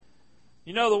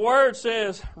You know, the Word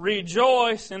says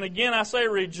rejoice, and again I say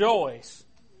rejoice.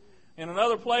 In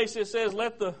another place it says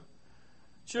let the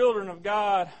children of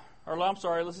God,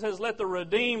 it says let the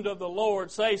redeemed of the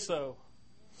Lord say so.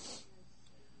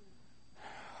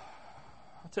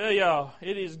 I tell y'all,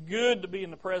 it is good to be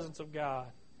in the presence of God.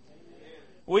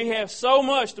 We have so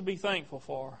much to be thankful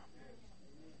for.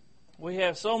 We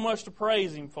have so much to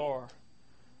praise Him for.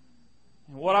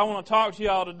 And what I want to talk to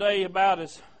y'all today about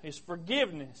is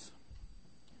forgiveness.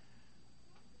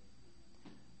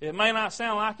 It may not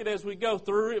sound like it as we go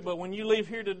through it, but when you leave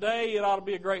here today, it ought to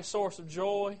be a great source of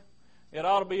joy. It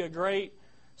ought to be a great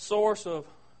source of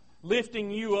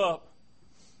lifting you up.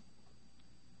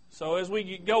 So as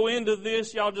we go into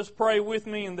this, y'all just pray with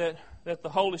me and that the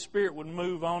Holy Spirit would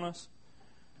move on us.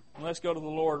 And let's go to the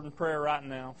Lord in prayer right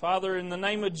now. Father, in the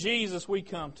name of Jesus, we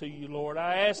come to you, Lord.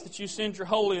 I ask that you send your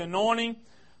holy anointing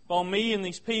upon me and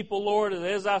these people, Lord, that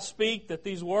as I speak, that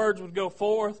these words would go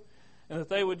forth and that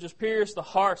they would just pierce the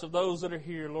hearts of those that are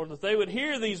here, Lord, that they would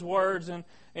hear these words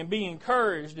and be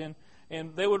encouraged and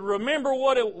they would remember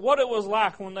what it was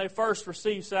like when they first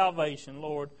received salvation,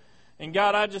 Lord. And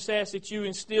God, I just ask that you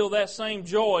instill that same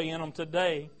joy in them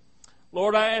today.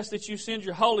 Lord, I ask that you send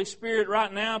your Holy Spirit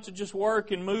right now to just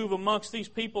work and move amongst these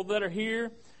people that are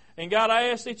here. And God, I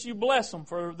ask that you bless them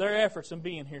for their efforts in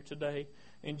being here today.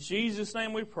 In Jesus'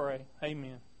 name we pray.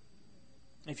 Amen.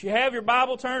 If you have your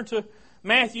Bible, turn to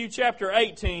Matthew chapter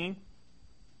 18.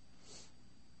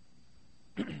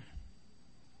 And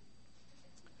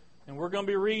we're going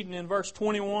to be reading in verse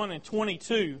 21 and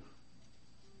 22.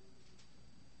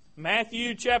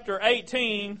 Matthew chapter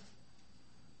 18,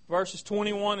 verses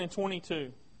 21 and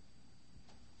 22.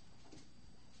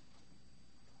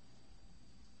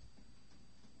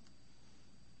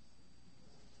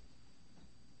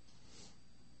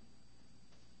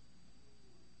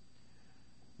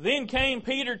 Then came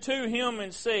Peter to him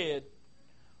and said,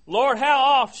 Lord, how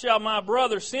oft shall my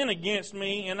brother sin against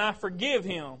me, and I forgive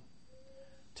him?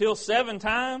 Till 7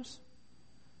 times?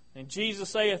 And Jesus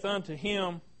saith unto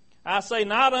him, I say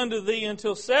not unto thee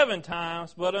until 7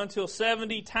 times, but until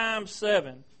 70 times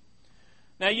 7.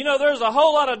 Now, you know, there's a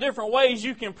whole lot of different ways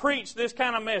you can preach this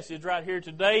kind of message right here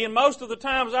today. And most of the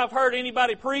times I've heard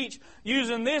anybody preach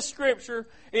using this scripture,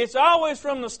 it's always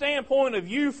from the standpoint of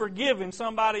you forgiving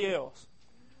somebody else.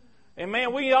 And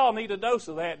man, we all need a dose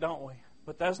of that, don't we?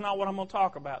 But that's not what I'm going to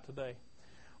talk about today.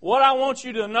 What I want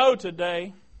you to know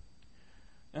today,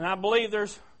 and I believe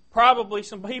there's probably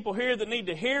some people here that need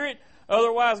to hear it,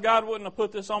 otherwise God wouldn't have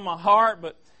put this on my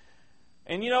heart.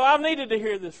 And you know, I've needed to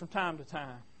hear this from time to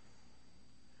time.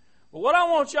 But what I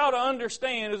want y'all to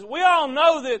understand is we all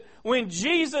know that when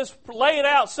Jesus laid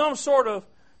out some sort of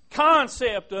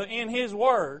concept in His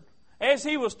Word, as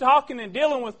He was talking and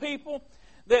dealing with people,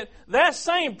 that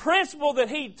same principle that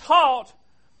He taught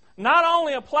not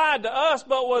only applied to us,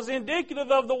 but was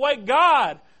indicative of the way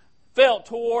God felt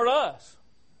toward us.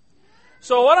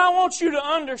 So what I want you to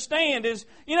understand is,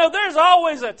 you know, there's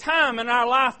always a time in our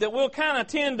life that we'll kind of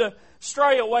tend to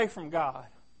stray away from God.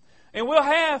 And we'll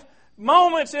have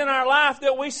moments in our life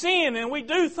that we sin and we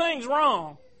do things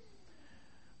wrong.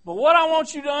 But what I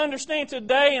want you to understand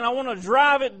today, and I want to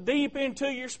drive it deep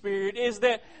into your spirit, is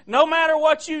that no matter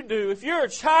what you do, if you're a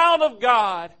child of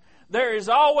God, there is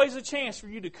always a chance for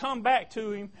you to come back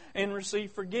to Him and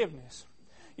receive forgiveness.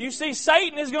 You see,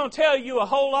 Satan is going to tell you a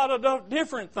whole lot of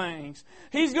different things.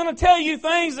 He's going to tell you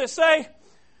things that say,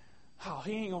 oh,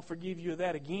 he ain't going to forgive you of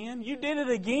that again. You did it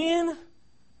again?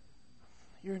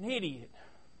 You're an idiot.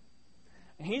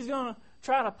 And he's going to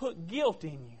try to put guilt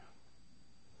in you.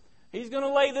 He's going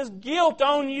to lay this guilt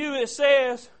on you that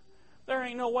says, there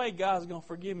ain't no way God's going to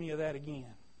forgive me of that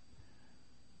again.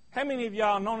 How many of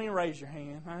y'all, don't even raise your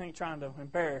hand, I ain't trying to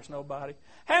embarrass nobody.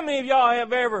 How many of y'all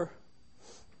have ever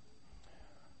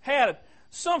had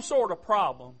some sort of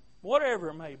problem, whatever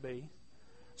it may be,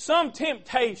 some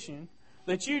temptation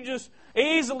that you just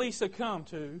easily succumb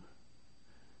to?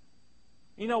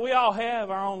 You know, we all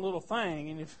have our own little thing,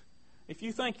 and if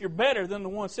you think you're better than the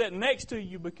one sitting next to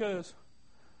you because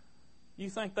you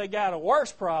think they got a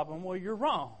worse problem, well, you're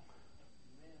wrong.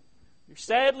 You're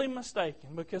sadly mistaken.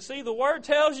 Because, see, the Word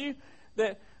tells you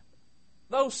that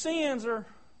those sins are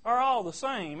all the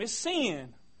same. It's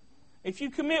sin. If you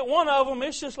commit one of them,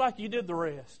 it's just like you did the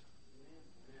rest.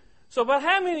 So, but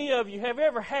how many of you have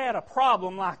ever had a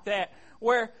problem like that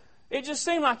where it just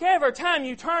seemed like every time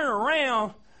you turn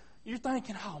around, you're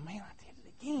thinking, oh, man, I did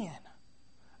it again.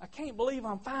 I can't believe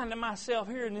I'm finding myself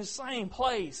here in this same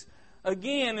place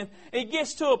again. And it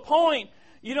gets to a point,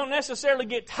 you don't necessarily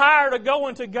get tired of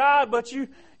going to God, but you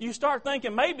start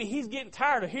thinking maybe He's getting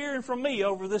tired of hearing from me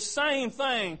over this same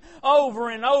thing over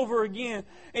and over again.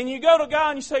 And you go to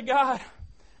God and you say, God,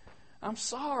 I'm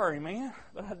sorry, man,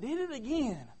 but I did it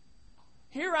again.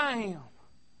 Here I am.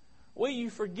 Will you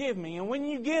forgive me? And when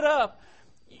you get up,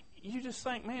 you just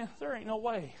think, man, there ain't no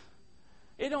way.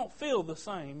 It don't feel the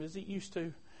same as it used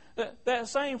to. That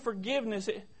same forgiveness,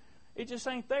 it just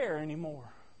ain't there anymore.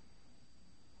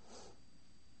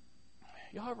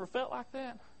 Y'all ever felt like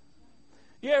that?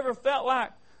 You ever felt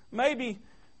like maybe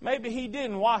He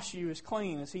didn't wash you as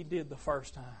clean as He did the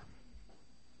first time?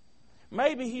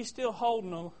 Maybe He's still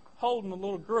holding a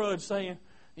little grudge saying,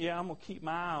 yeah, I'm going to keep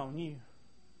my eye on you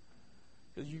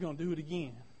because you're going to do it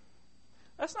again.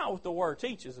 That's not what the Word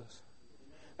teaches us.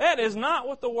 That is not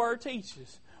what the Word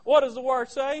teaches. What does the Word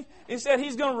say? It said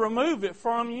He's going to remove it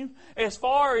from you as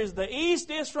far as the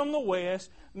east is from the west,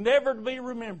 never to be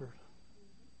remembered.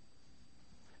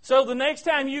 So the next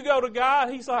time you go to God,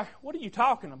 He's like, what are you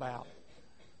talking about?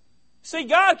 See,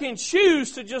 God can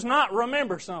choose to just not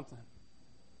remember something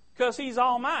because He's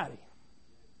almighty.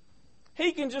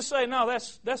 He can just say, no,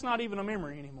 that's not even a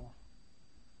memory anymore.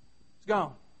 It's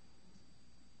gone.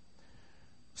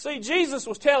 See, Jesus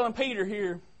was telling Peter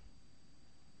here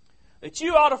that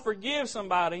you ought to forgive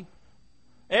somebody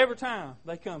every time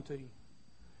they come to you.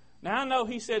 Now, I know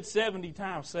He said 70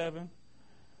 times 7.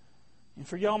 And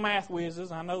for y'all math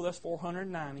whizzes, I know that's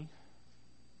 490.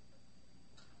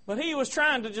 But He was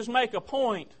trying to just make a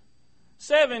point.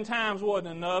 7 times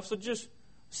wasn't enough, so just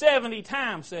 70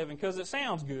 times 7, because it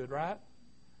sounds good, right?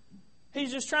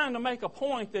 He's just trying to make a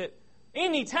point that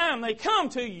any time they come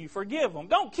to you, forgive them.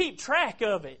 Don't keep track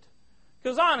of it.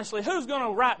 Because honestly, who's going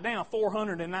to write down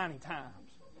 490 times?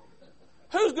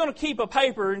 Who's going to keep a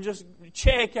paper and just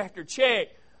check after check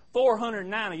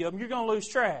 490 of them? You're going to lose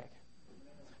track.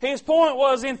 His point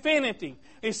was infinity.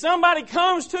 If somebody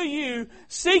comes to you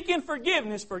seeking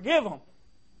forgiveness, forgive them.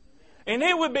 And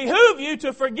it would behoove you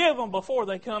to forgive them before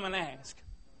they come and ask.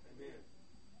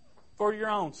 For your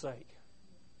own sake.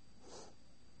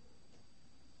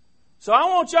 So I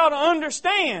want y'all to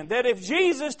understand that if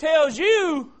Jesus tells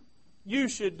you you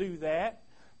should do that,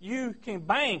 you can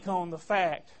bank on the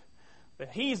fact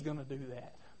that He's going to do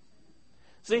that.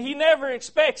 See, He never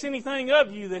expects anything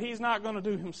of you that He's not going to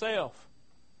do Himself.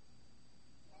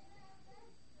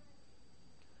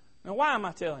 Now, why am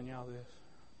I telling y'all this?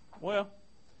 Well,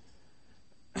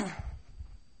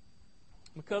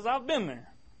 because I've been there.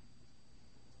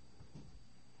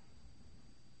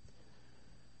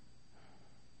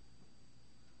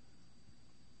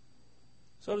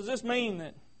 So does this mean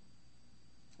that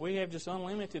we have just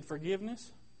unlimited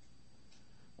forgiveness?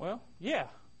 Well, yeah.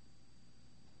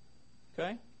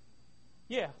 Okay?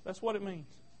 Yeah, that's what it means.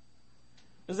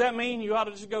 Does that mean you ought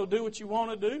to just go do what you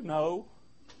want to do? No.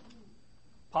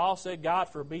 Paul said, God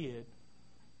forbid.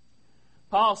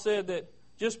 Paul said that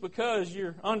just because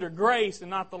you're under grace and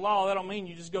not the law, that don't mean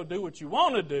you just go do what you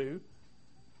want to do.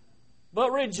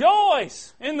 But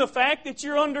rejoice in the fact that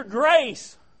you're under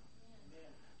grace.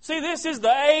 See, this is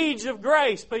the age of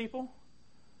grace, people.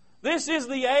 This is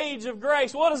the age of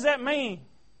grace. What does that mean?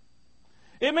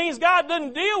 It means God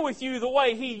doesn't deal with you the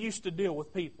way He used to deal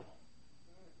with people.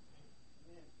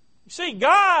 You see,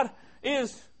 God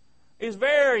is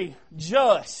very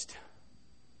just.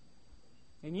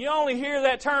 And you only hear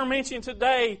that term mentioned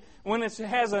today when it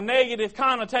has a negative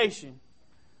connotation.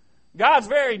 God's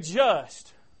very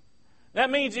just. That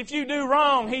means if you do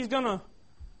wrong, He's going to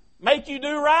make you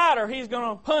do right, or He's going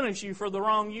to punish you for the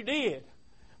wrong you did.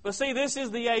 But see, this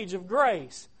is the age of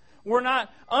grace. We're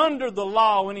not under the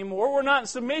law anymore. We're not in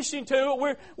submission to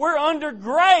it. We're under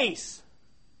grace.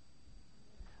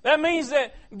 That means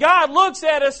that God looks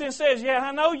at us and says, yeah,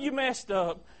 I know you messed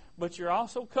up, but you're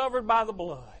also covered by the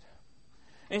blood.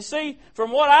 And see,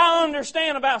 from what I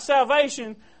understand about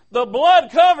salvation, the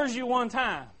blood covers you one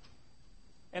time.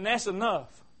 And that's enough.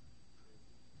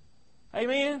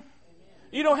 Amen?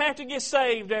 You don't have to get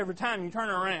saved every time you turn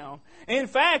around. In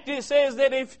fact, it says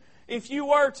that if you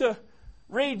were to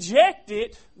reject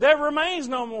it, there remains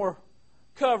no more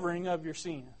covering of your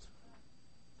sins.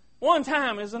 One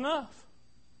time is enough.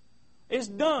 It's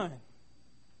done.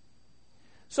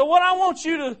 So what I want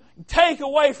you to take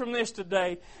away from this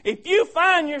today, if you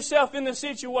find yourself in the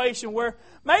situation where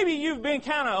maybe you've been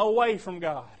kind of away from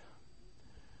God,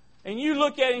 and you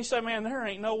look at it and you say, man, there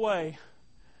ain't no way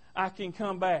I can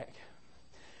come back.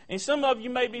 And some of you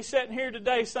may be sitting here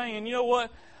today saying, you know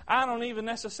what, I don't even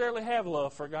necessarily have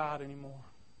love for God anymore.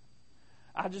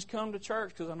 I just come to church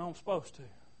because I know I'm supposed to.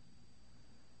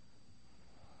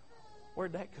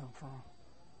 Where'd that come from?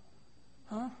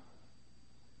 Huh?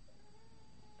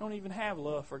 don't even have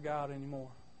love for God anymore.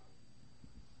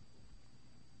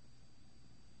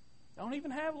 Don't even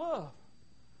have love.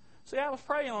 See, I was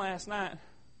praying last night,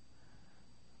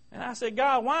 and I said,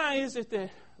 God, why is it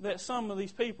that some of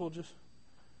these people just,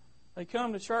 they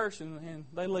come to church and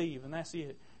they leave, and that's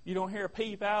it. You don't hear a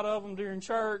peep out of them during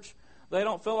church. They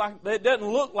don't feel like, it doesn't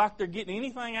look like they're getting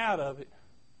anything out of it.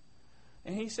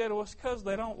 And he said, well, it's because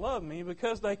they don't love me,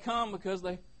 because they come because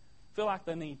they feel like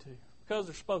they need to, because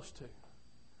they're supposed to.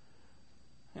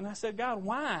 And I said, God,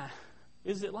 why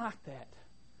is it like that?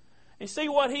 And see,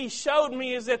 what he showed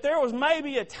me is that there was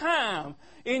maybe a time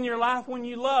in your life when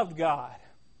you loved God.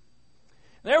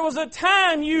 There was a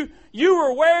time you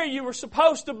were where you were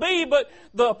supposed to be, but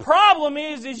the problem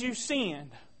is you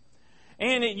sinned.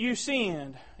 And you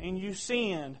sinned, and you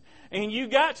sinned. And you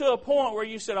got to a point where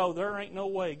you said, oh, there ain't no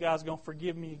way God's going to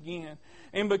forgive me again.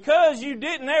 And because you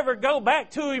didn't ever go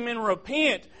back to Him and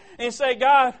repent and say,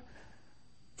 God,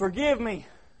 forgive me,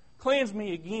 cleanse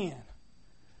me again,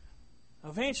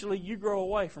 eventually you grow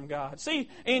away from God. See,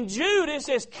 in Jude it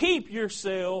says, keep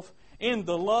yourself in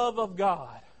the love of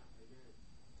God.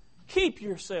 Keep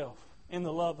yourself in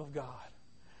the love of God.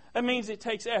 That means it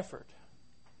takes effort.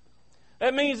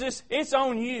 That means it's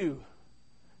on you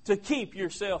to keep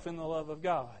yourself in the love of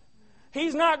God.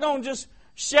 He's not going to just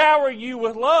shower you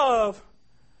with love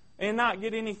and not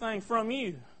get anything from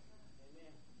you.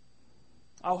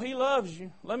 Oh, He loves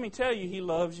you. Let me tell you, He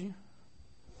loves you.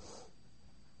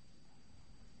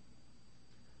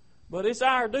 But it's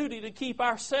our duty to keep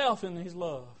ourselves in His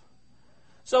love.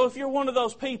 So if you're one of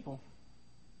those people,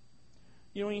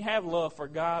 you don't even have love for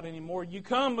God anymore. You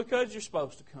come because you're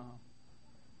supposed to come.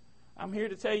 I'm here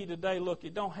to tell you today, look,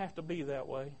 it don't have to be that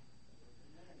way.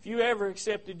 If you ever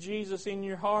accepted Jesus in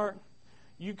your heart,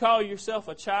 you call yourself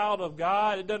a child of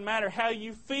God, it doesn't matter how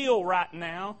you feel right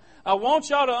now. I want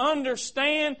y'all to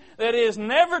understand that it is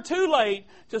never too late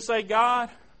to say, God,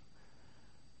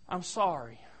 I'm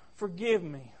sorry. Forgive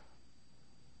me.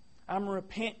 I'm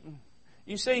repenting.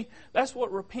 You see, that's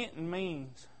what repenting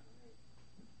means.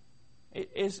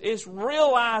 It's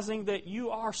realizing that you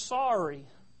are sorry.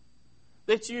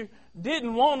 That you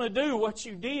didn't want to do what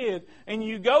you did. And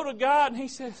you go to God and He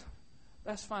says,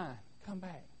 that's fine. Come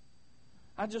back.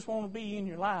 I just want to be in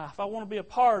your life. I want to be a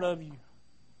part of you.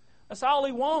 That's all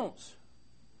He wants.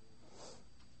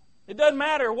 It doesn't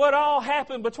matter what all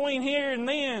happened between here and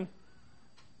then.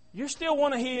 You're still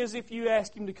one of His if you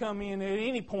ask Him to come in at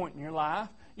any point in your life.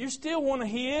 You're still one of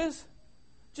His.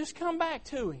 Just come back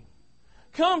to Him.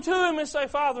 Come to Him and say,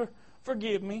 Father,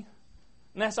 forgive me.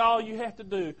 And that's all you have to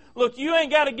do. Look, you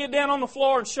ain't got to get down on the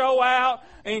floor and show out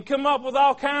and come up with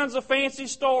all kinds of fancy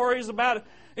stories about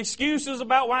excuses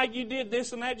about why you did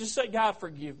this and that. Just say, God,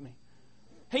 forgive me.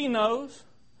 He knows.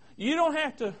 You don't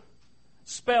have to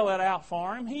spell it out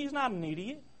for Him. He's not an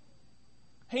idiot.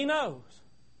 He knows.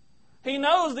 He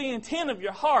knows the intent of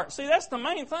your heart. See, that's the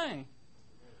main thing.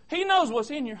 He knows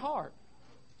what's in your heart.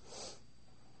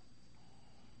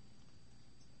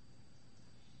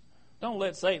 Don't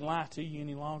let Satan lie to you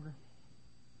any longer.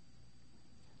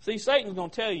 See, Satan's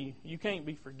going to tell you you can't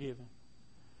be forgiven.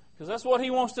 Because that's what he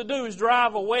wants to do, is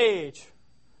drive a wedge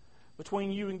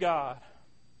between you and God.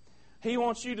 He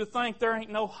wants you to think there ain't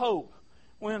no hope,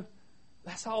 when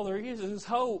that's all there is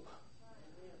hope.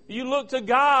 You look to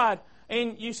God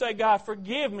and you say, God,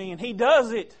 forgive me, and He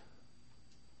does it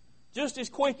just as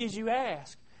quick as you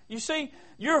ask. You see,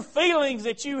 your feelings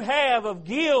that you have of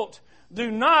guilt do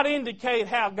not indicate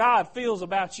how God feels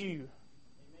about you.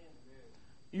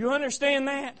 You understand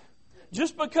that?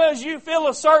 Just because you feel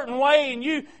a certain way and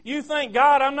you think,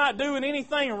 God, I'm not doing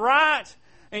anything right,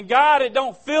 and God, it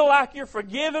don't feel like you're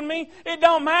forgiving me, it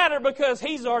don't matter, because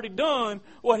He's already done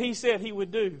what He said He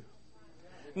would do.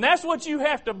 And that's what you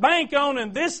have to bank on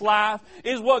in this life,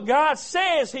 is what God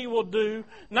says He will do,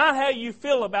 not how you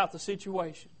feel about the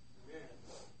situation.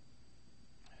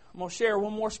 I'm going to share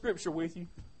one more scripture with you.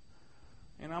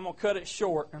 And I'm going to cut it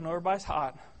short. I know everybody's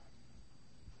hot.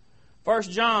 1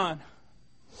 John,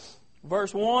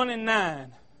 verse 1 and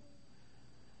 9.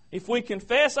 If we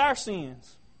confess our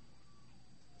sins,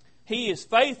 He is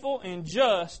faithful and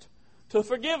just to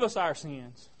forgive us our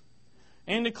sins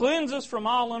and to cleanse us from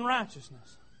all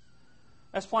unrighteousness.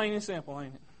 That's plain and simple,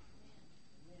 ain't it?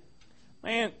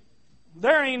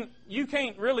 Man, you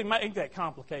can't really make that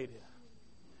complicated.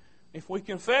 If we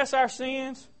confess our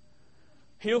sins,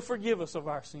 He'll forgive us of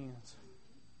our sins.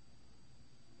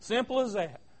 Simple as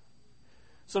that.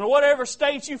 So whatever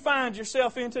state you find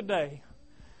yourself in today,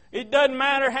 it doesn't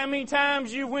matter how many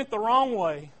times you went the wrong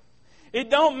way.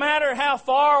 It don't matter how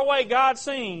far away God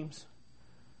seems.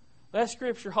 That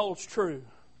Scripture holds true.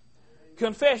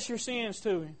 Confess your sins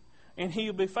to Him. and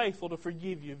He'll be faithful to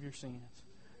forgive you of your sins.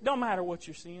 Don't matter what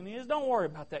your sin is. Don't worry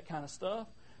about that kind of stuff.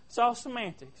 It's all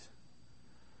semantics.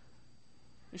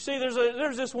 You see,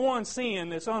 there's this one sin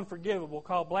that's unforgivable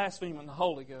called blaspheming the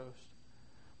Holy Ghost.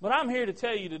 But I'm here to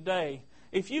tell you today,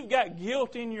 if you've got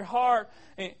guilt in your heart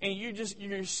and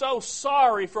you're so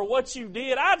sorry for what you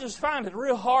did, I just find it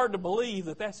real hard to believe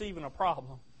that that's even a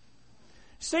problem.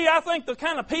 See, I think the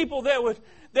kind of people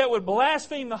that would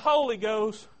blaspheme the Holy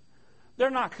Ghost, they're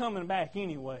not coming back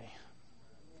anyway.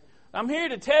 I'm here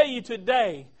to tell you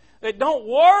today that don't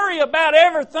worry about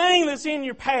everything that's in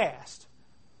your past.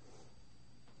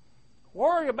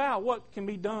 Worry about what can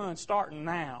be done starting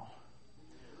now.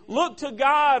 Look to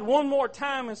God one more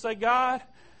time and say, God,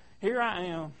 here I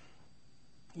am.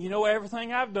 You know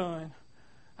everything I've done.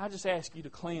 I just ask you to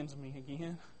cleanse me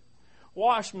again.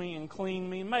 Wash me and clean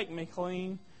me. Make me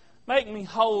clean. Make me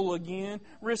whole again.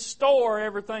 Restore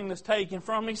everything that's taken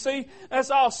from me. See, that's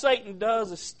all Satan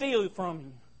does is steal from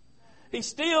you. He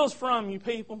steals from you,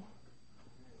 people.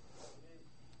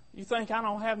 You think I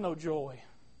don't have no joy.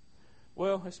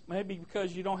 Well, it's maybe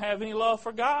because you don't have any love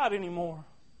for God anymore.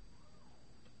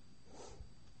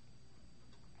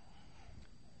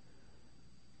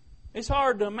 It's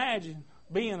hard to imagine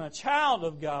being a child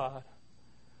of God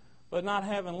but not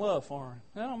having love for Him.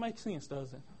 That don't make sense,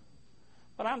 does it?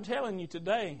 But I'm telling you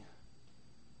today,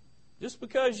 just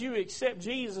because you accept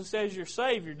Jesus as your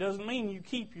Savior doesn't mean you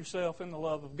keep yourself in the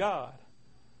love of God.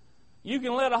 You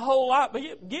can let a whole lot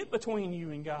get between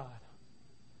you and God.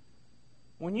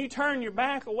 When you turn your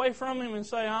back away from Him and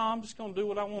say, I'm just going to do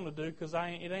what I want to do because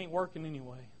it ain't working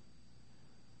anyway.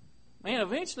 Man,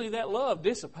 eventually that love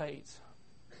dissipates.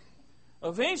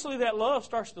 Eventually that love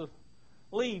starts to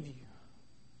leave you.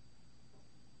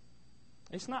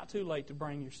 It's not too late to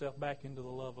bring yourself back into the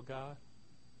love of God.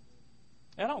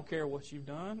 I don't care what you've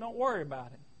done. Don't worry about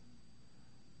it.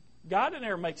 God didn't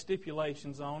ever make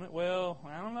stipulations on it. Well,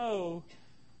 I don't know.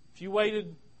 If you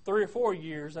waited 3 or 4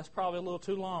 years, that's probably a little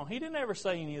too long. He didn't ever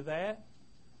say any of that.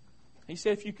 He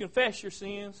said if you confess your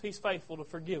sins, He's faithful to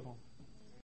forgive them.